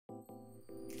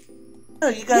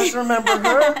You guys remember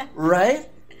her, right?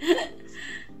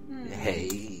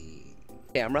 Hey,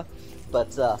 camera.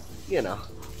 But you know,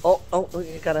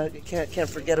 you can't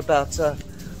forget about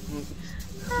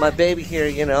my baby here.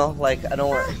 You know, like I don't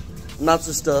want, not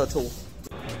just to.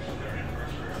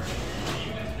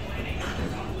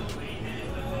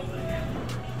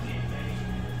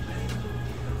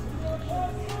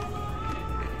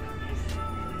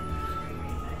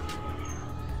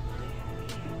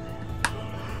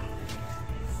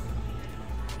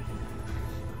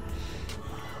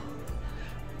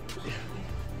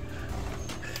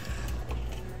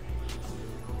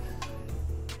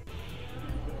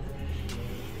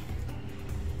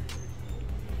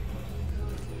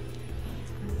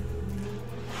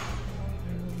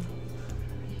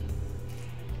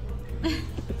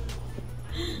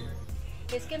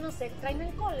 Es que no sé, ¿traen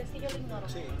alcohol? Es que yo lo ignoro.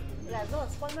 Sí. Las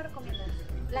dos, ¿cuál me recomiendas?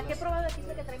 La que he probado aquí es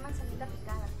la que trae manzanita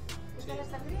picada. ¿Esta es la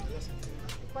sangría? ¿Y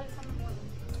cuál está mejor?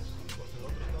 Pues el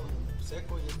otro está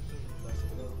seco y este la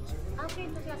sangría dulce. Ah, ok,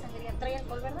 entonces la sangría. ¿Trae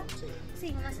alcohol, verdad? Sí.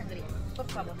 Sí, una sangría, por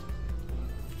favor.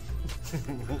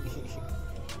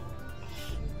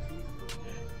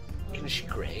 Isn't she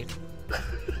great?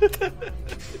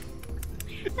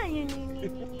 Ay,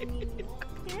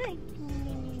 ay,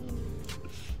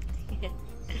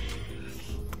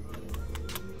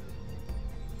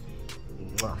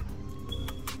 Mwah.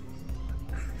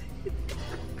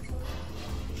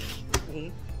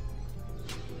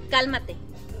 Cálmate.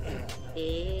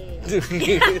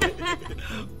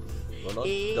 Uno,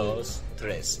 dos,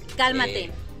 tres. Cálmate.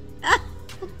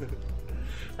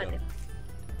 Vale.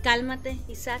 Cálmate,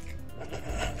 Isaac.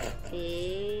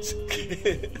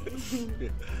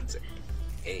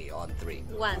 A on three.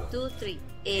 1, 2, 3.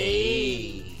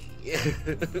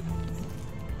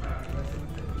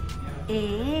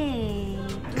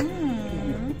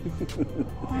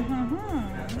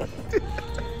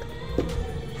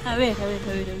 A ver.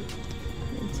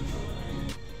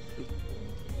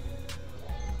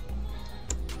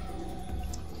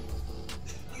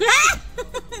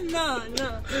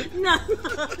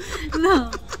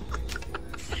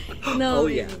 No.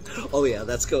 Oh yeah,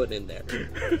 that's going in there.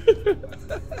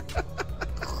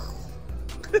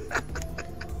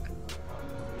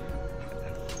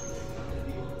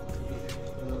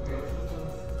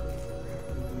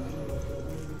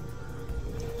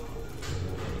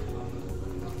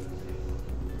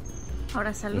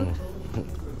 Ahora salud.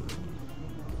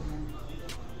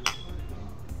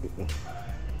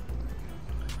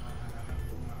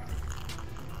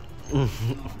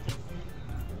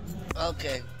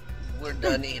 Okay, we're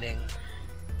done eating.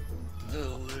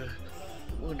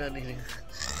 We're done eating.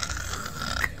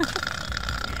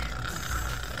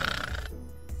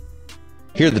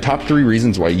 Here are the top 3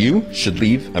 reasons why you should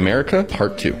leave America,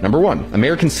 part 2. Number 1,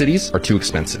 American cities are too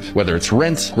expensive. Whether it's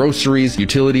rent, groceries,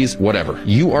 utilities, whatever.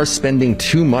 You are spending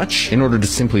too much in order to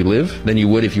simply live than you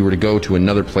would if you were to go to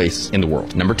another place in the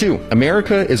world. Number 2,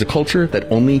 America is a culture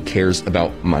that only cares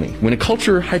about money. When a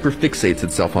culture hyperfixates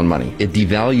itself on money, it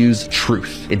devalues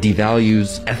truth. It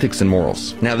devalues ethics and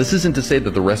morals. Now, this isn't to say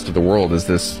that the rest of the world is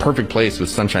this perfect place with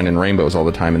sunshine and rainbows all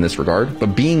the time in this regard,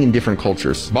 but being in different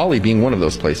cultures, Bali being one of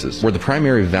those places, where the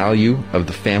primary value of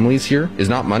the families here is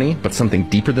not money, but something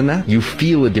deeper than that, you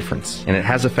feel a difference, and it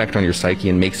has effect on your psyche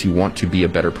and makes you want to be a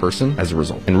better person as a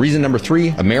result. And reason number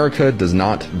 3, America does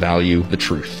not value the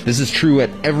truth. This is true at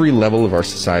every level of our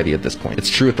society at this point. It's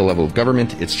true at the level of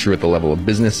government, it's true at the level of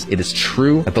business, it is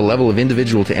true at the level of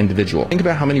individual to individual. Think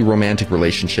about how many romantic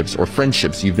relationships or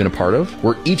friendships you've been a part of,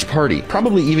 where each party,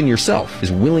 probably even yourself,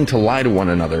 is willing to lie to one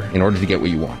another in order to get what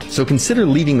you want. So consider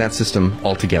leaving that system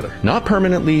altogether. Not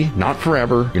permanently, not forever.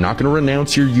 You're not going to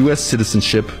renounce your US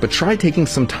citizenship, but try taking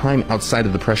some time outside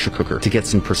of the pressure cooker to get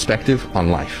some perspective on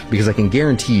life. Because I can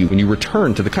guarantee you, when you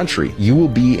return to the country, you will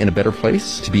be in a better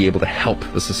place to be able to help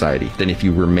the society than if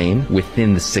you remain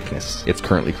within the sickness it's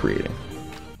currently creating.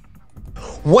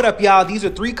 What up, y'all? These are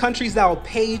 3 countries that will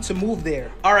pay you to move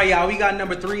there. All right, y'all, we got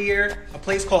number 3 here, a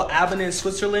place called Alban in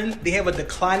Switzerland. They have a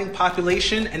declining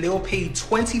population and they will pay you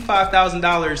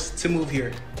 $25,000 to move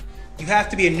here. You have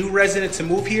to be a new resident to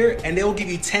move here, and they will give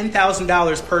you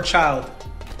 $10,000 per child.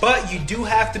 But you do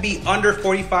have to be under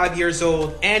 45 years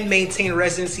old and maintain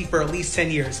residency for at least 10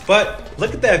 years. But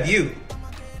look at that view.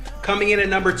 Coming in at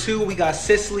number 2, we got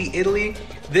Sicily, Italy.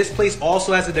 This place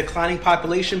also has a declining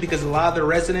population because a lot of the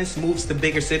residents moves to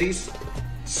bigger cities.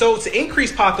 So to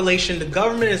increase population, the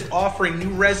government is offering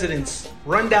new residents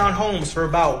rundown homes for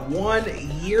about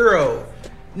 €1.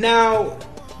 Now,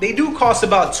 they do cost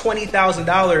about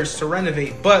 $20,000 to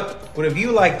renovate, but with a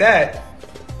view like that,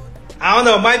 I don't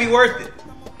know, it might be worth it.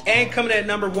 And coming at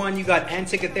number 1, you got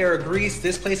Antikythera, Greece.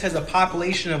 This place has a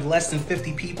population of less than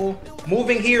 50 people.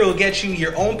 Moving here will get you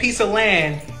your own piece of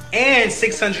land and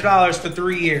 $600 for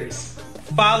 3 years.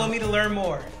 Follow me to learn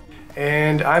more.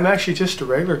 And I'm actually just a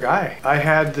regular guy. I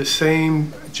had the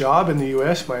same job in the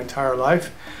US my entire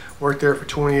life, worked there for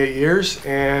 28 years,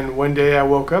 and one day I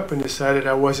woke up and decided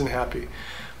I wasn't happy.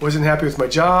 Wasn't happy with my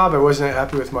job, I wasn't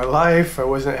happy with my life, I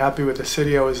wasn't happy with the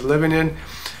city I was living in,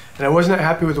 and I wasn't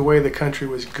happy with the way the country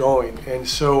was going. And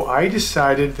so I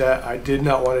decided that I did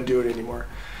not want to do it anymore.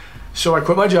 So I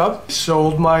quit my job,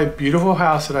 sold my beautiful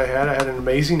house that I had. I had an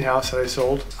amazing house that I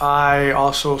sold. I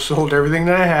also sold everything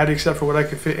that I had except for what I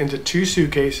could fit into 2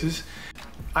 suitcases.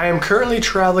 I am currently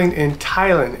traveling in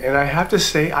Thailand, and I have to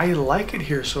say I like it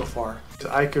here so far.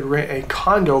 I could rent a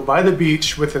condo by the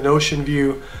beach with an ocean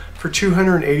view for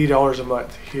 $280 a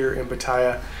month here in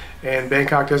Pattaya, and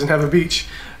Bangkok doesn't have a beach.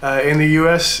 In the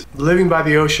US, living by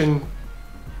the ocean,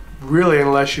 really,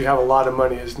 unless you have a lot of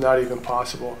money, is not even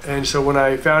possible. And so when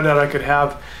I found out I could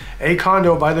have a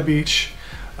condo by the beach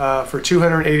for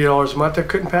 $280 a month, I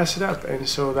couldn't pass it up. And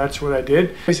so that's what I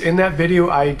did. In that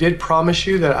video, I did promise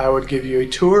you that I would give you a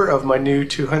tour of my new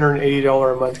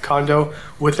 $280 a month condo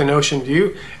with an ocean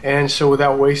view. And so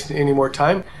without wasting any more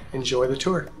time, enjoy the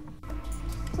tour.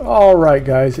 All right,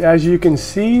 guys, as you can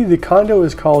see, the condo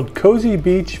is called Cozy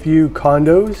Beach View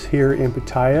Condos here in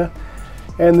Pattaya.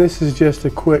 And this is just a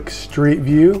quick street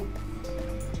view.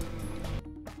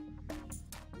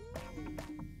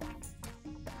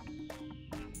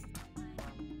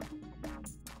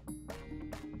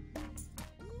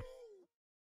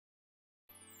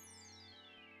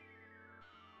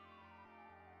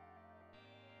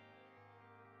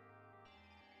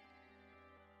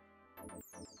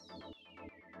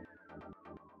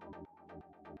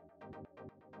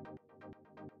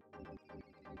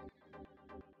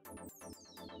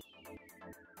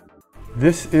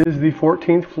 This is the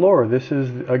 14th floor. This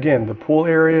is, again, the pool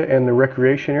area and the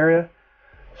recreation area.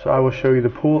 So I will show you the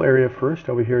pool area first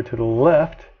over here to the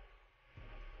left.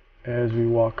 As we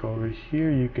walk over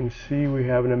here, you can see we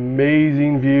have an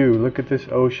amazing view. Look at this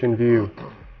ocean view.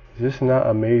 Is this not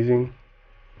amazing?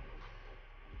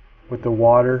 With the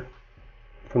water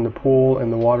from the pool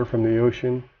and the water from the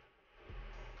ocean.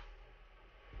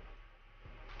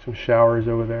 Some showers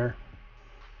over there.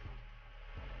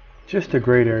 Just a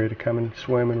great area to come and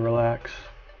swim and relax.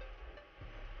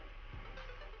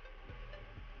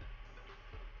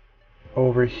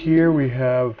 Over here we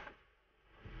have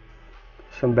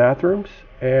some bathrooms,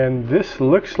 and this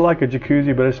looks like a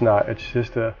jacuzzi, but it's not. It's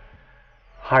just a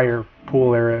higher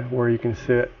pool area where you can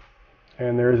sit,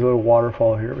 and there is a little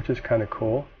waterfall here, which is kind of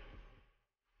cool.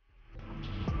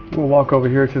 We'll walk over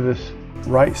here to this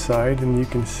right side, and you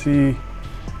can see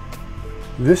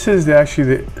this is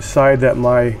actually the side that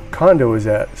my condo is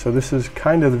at. So this is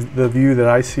kind of the view that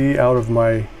I see out of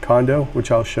my condo, which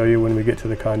I'll show you when we get to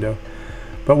the condo.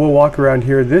 But we'll walk around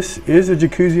here. This is a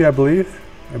jacuzzi, I believe.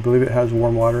 I believe it has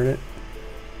warm water in it.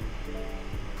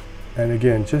 And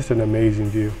again, just an amazing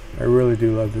view. I really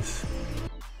do love this.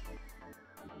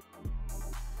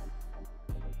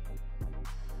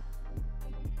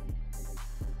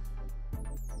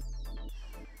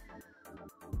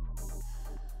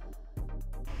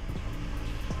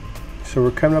 So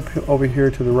we're coming up over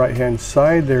here to the right hand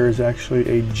side. There is actually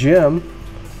a gym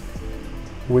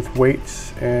with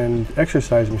weights and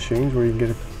exercise machines where you can get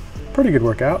a pretty good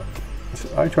workout. So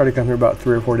I try to come here about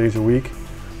 3 or 4 days a week.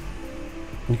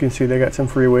 You can see they got some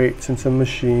free weights and some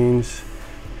machines.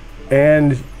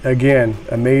 And again,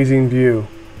 amazing view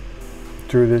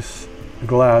through this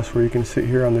glass where you can sit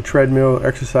here on the treadmill,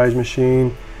 exercise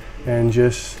machine, and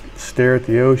just stare at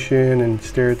the ocean and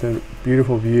stare at the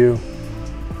beautiful view.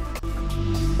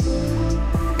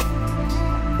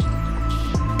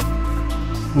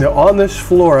 Now on this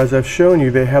floor, as I've shown you,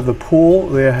 they have the pool,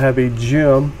 they have a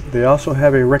gym, they also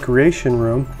have a recreation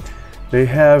room, they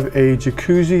have a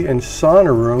jacuzzi and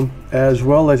sauna room, as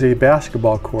well as a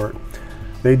basketball court.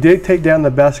 They did take down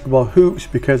the basketball hoops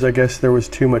because I guess there was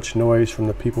too much noise from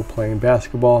the people playing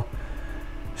basketball.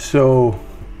 So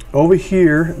over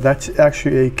here, that's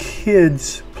actually a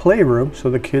kids playroom, so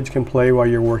the kids can play while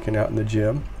you're working out in the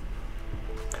gym.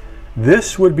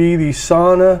 This would be the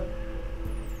sauna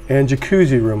and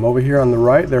jacuzzi room. Over here on the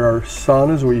right, there are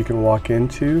saunas where you can walk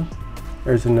into.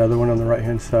 There's another one on the right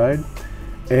hand side.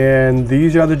 And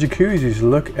these are the jacuzzis.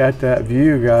 Look at that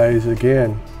view, guys.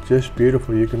 Again, just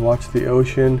beautiful. You can watch the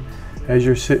ocean as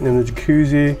you're sitting in the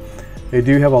jacuzzi. They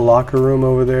do have a locker room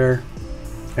over there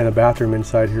and a bathroom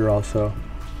inside here also.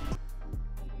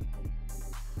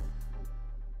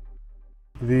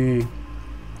 The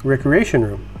recreation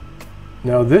room.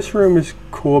 Now this room is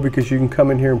cool because you can come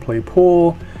in here and play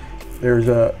pool. There's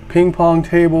a ping pong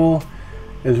table,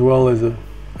 as well as a,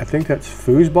 I think that's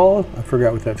foosball. I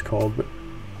forgot what that's called, but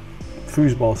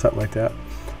foosball, something like that.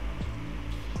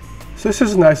 So this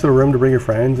is a nice little room to bring your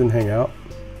friends and hang out.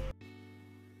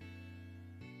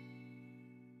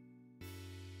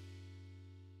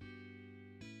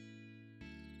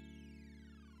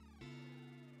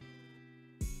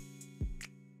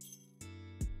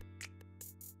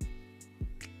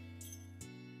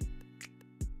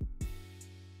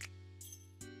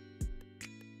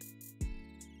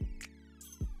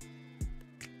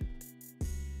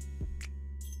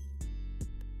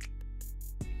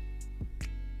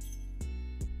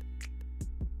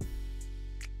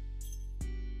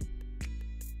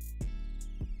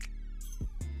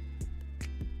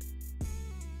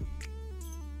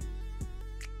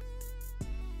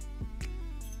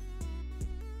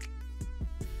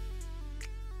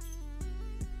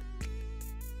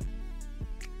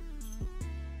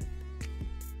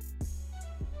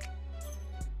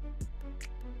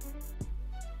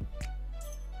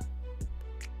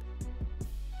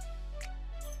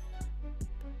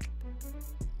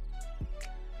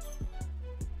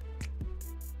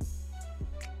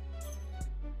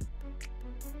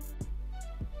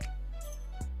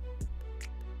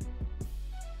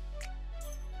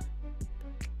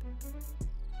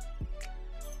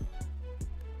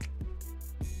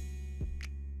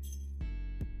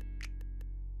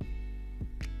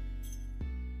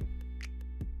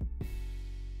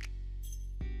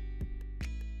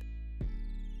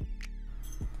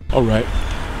 All right,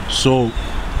 so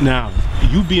now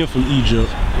you being from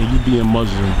Egypt and you being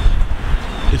Muslim,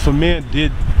 if a man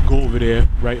did go over there,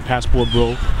 right, passport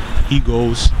bro, he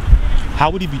goes, how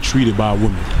would he be treated by a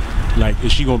woman? Like,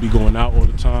 is she gonna be going out all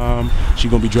the time? She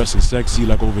gonna be dressing sexy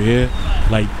like over here?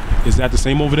 Like, is that the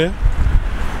same over there?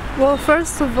 Well,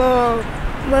 first of all,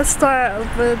 let's start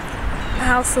with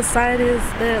how society is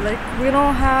there. Like, we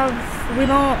don't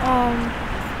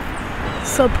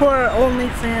support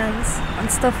OnlyFans and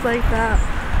stuff like that.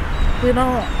 We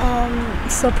don't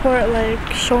support like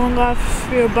showing off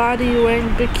your body wearing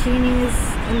bikinis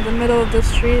in the middle of the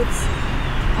streets.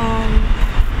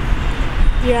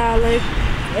 Yeah, like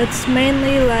it's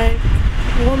mainly like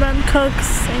woman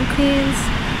cooks and cleans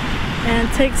and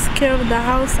takes care of the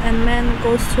house and man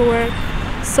goes to work.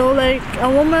 So like a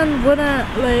woman wouldn't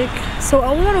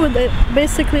a woman would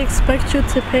basically expect you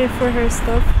to pay for her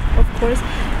stuff, of course.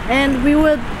 And we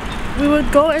would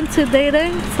go into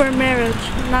dating for marriage,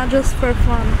 not just for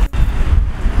fun.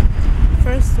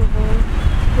 First of all,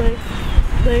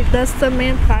 like that's the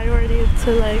main priority,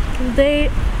 to like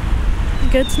date,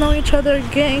 get to know each other,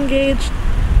 get engaged,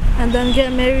 and then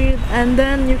get married, and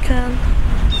then you can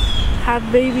have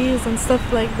babies and stuff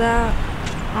like that.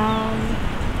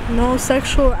 No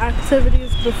sexual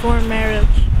activities before marriage.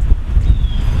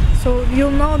 So you'll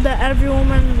know that every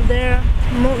woman there,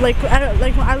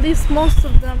 at least most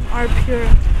of them are pure.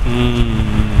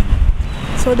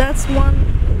 So that's one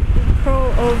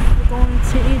pro of going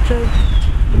to Egypt.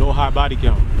 No high body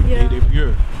count. Yeah. They're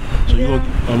pure. So Yeah.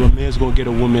 a man's gonna get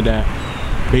a woman that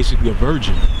basically a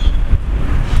virgin.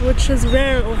 Which is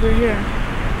rare over here.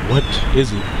 What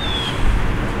is it?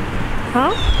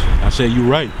 Huh? I said you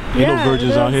right. Ain't no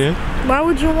virgins out here. Why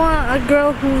would you want a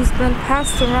girl who's been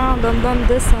passed around and done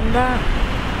this and that?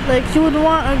 Like, you would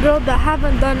want a girl that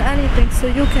haven't done anything so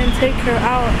you can take her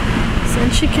out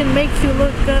and she can make you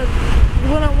look good.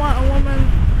 You wouldn't want a woman,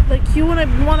 like, you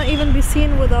wouldn't want to even be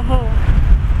seen with a hoe,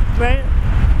 right?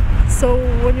 So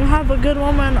when you have a good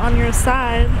woman on your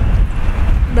side,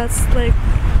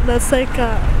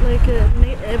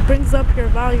 it brings up your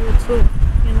value too,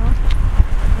 you know?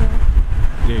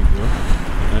 There you go.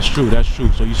 That's true. That's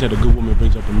true. So you said a good woman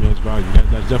brings up a man's value.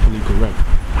 That's definitely correct.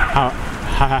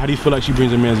 How do you feel like she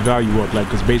brings a man's value up? Like,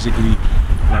 because basically,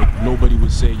 like, nobody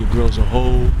would say your girl's a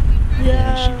hoe.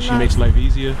 Yeah. She makes life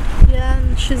easier. Yeah,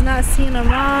 and she's not seen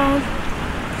around.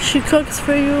 She cooks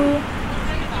for you.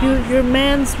 Your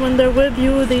mans, when they're with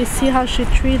you, they see how she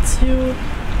treats you.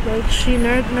 Like, she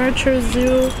nurtures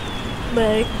you.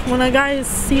 Like, when a guy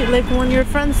when your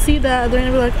friends see that, they're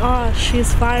gonna be like, oh,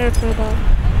 she's fire for that.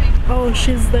 Oh,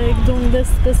 she's like doing this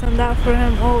and that for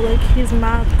him. Oh, like he's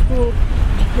mad cool.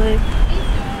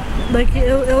 Like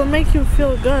it'll make you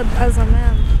feel good as a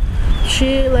man.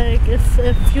 She, like,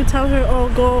 if you tell her, oh,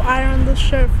 go iron this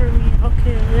shirt for me,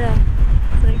 okay, yeah.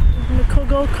 Like,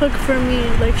 go cook for me,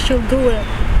 like, she'll do it.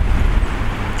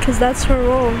 'Cause that's her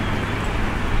role.